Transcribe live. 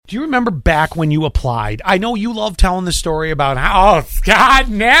Do you remember back when you applied? I know you love telling the story about how Scott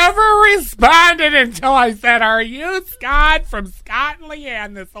never responded until I said, "Are you Scott from Scott and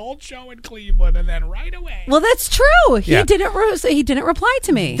Leanne?" This old show in Cleveland, and then right away. Well, that's true. He didn't reply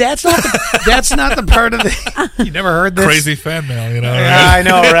to me. That's not the part of the. You never heard this crazy fan mail, Yeah, right? I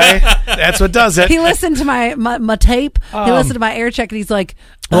know, right? That's what does it. He listened to my tape. He listened to my air check, and he's like,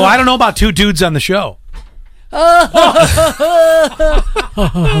 "Well, I don't know about two dudes on the show."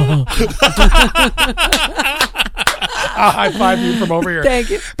 I'll high five you from over here. Thank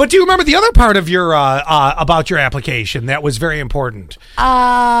you. But do you remember the other part of your about your application that was very important?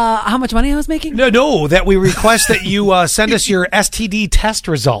 How much money I was making? No, that we request that you send us your STD test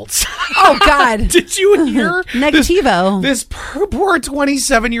results. Oh God! Did you hear? Negativo. This poor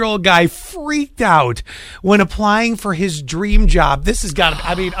 27-year-old guy freaked out when applying for his dream job. This has got to.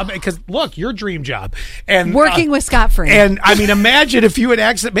 I mean, because look, your dream job and working with Scott Free. And I mean, imagine if you had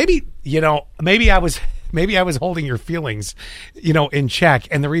maybe I was holding your feelings, in check.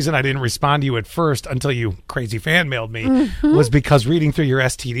 And the reason I didn't respond to you at first until you crazy fan mailed me was because reading through your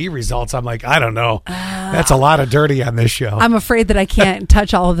STD results, I'm like, I don't know. That's a lot of dirty on this show. I'm afraid that I can't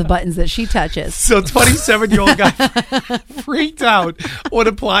touch all of the buttons that she touches. So 27-year-old guy freaked out when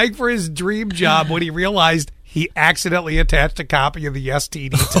applying for his dream job when he realized he accidentally attached a copy of the STD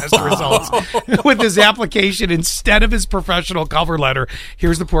test results with his application instead of his professional cover letter.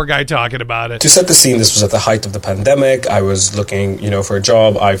 Here's the poor guy talking about it. To set the scene, this was at the height of the pandemic. I was looking, for a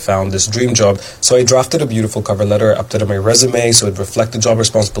job. I found this dream job. So I drafted a beautiful cover letter, updated my resume so it reflected job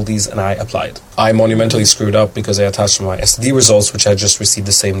responsibilities, and I applied. I monumentally screwed up because I attached my STD results, which I just received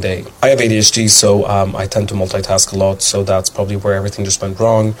the same day. I have ADHD, so I tend to multitask a lot, so that's probably where everything just went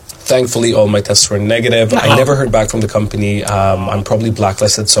wrong. Thankfully, all my tests were negative. I never heard back from the company. I'm probably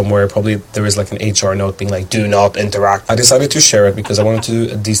blacklisted somewhere. Probably there is like an HR note being like, do not interact. I decided to share it because I wanted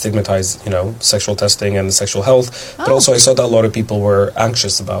to destigmatize, sexual testing and sexual health. But also I saw that a lot of people were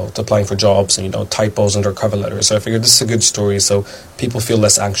anxious about applying for jobs and, typos in their cover letters. So I figured this is a good story so people feel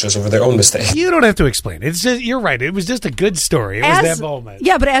less anxious over their own mistakes. You don't have to explain it. It's just, you're right. It was just a good story. It was that moment.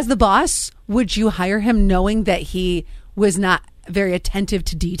 Yeah, but as the boss, would you hire him knowing that he was not very attentive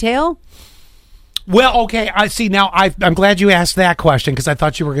to detail? Well, okay, I see. Now, I'm glad you asked that question because I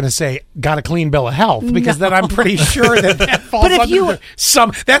thought you were going to say, got a clean bill of health, because then I'm pretty sure that falls under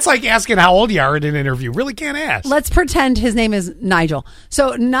that's like asking how old you are in an interview. Really can't ask. Let's pretend his name is Nigel.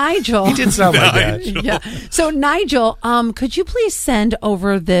 So, Nigel. He did sound like that. Yeah. So, Nigel, could you please send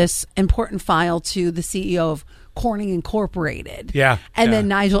over this important file to the CEO of Corning Incorporated? Yeah. And then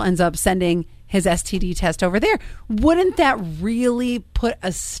Nigel ends up sending his STD test over there. Wouldn't that really put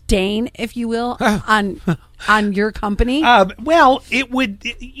a stain, if you will, on your company? Well, it would.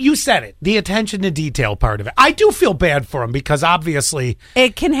 You said it. The attention to detail part of it. I do feel bad for him because obviously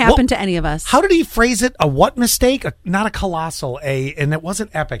it can happen to any of us. How did he phrase it? A what mistake? Not a colossal, and it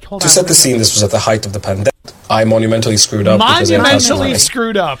wasn't epic. Hold on. To set the scene, this was at the height of the pandemic. I monumentally screwed up. Monumentally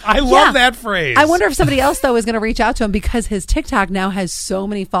screwed up. I love that phrase. I wonder if somebody else, though, is going to reach out to him because his TikTok now has so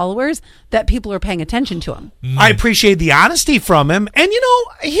many followers that people are paying attention to him. I appreciate the honesty from him. And,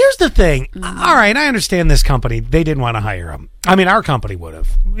 here's the thing. All right, I understand this company. They didn't want to hire him. I mean, our company would have.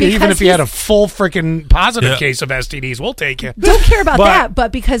 Even if he had a full freaking positive case of STDs, we'll take it. Don't care about that,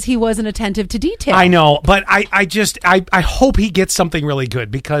 but because he wasn't attentive to detail. I know, but I hope he gets something really good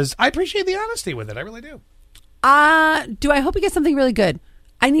because I appreciate the honesty with it. I really do. Do I hope he gets something really good?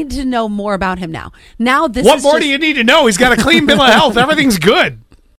 I need to know more about him now. What more do you need to know? He's got a clean bill of health. Everything's good.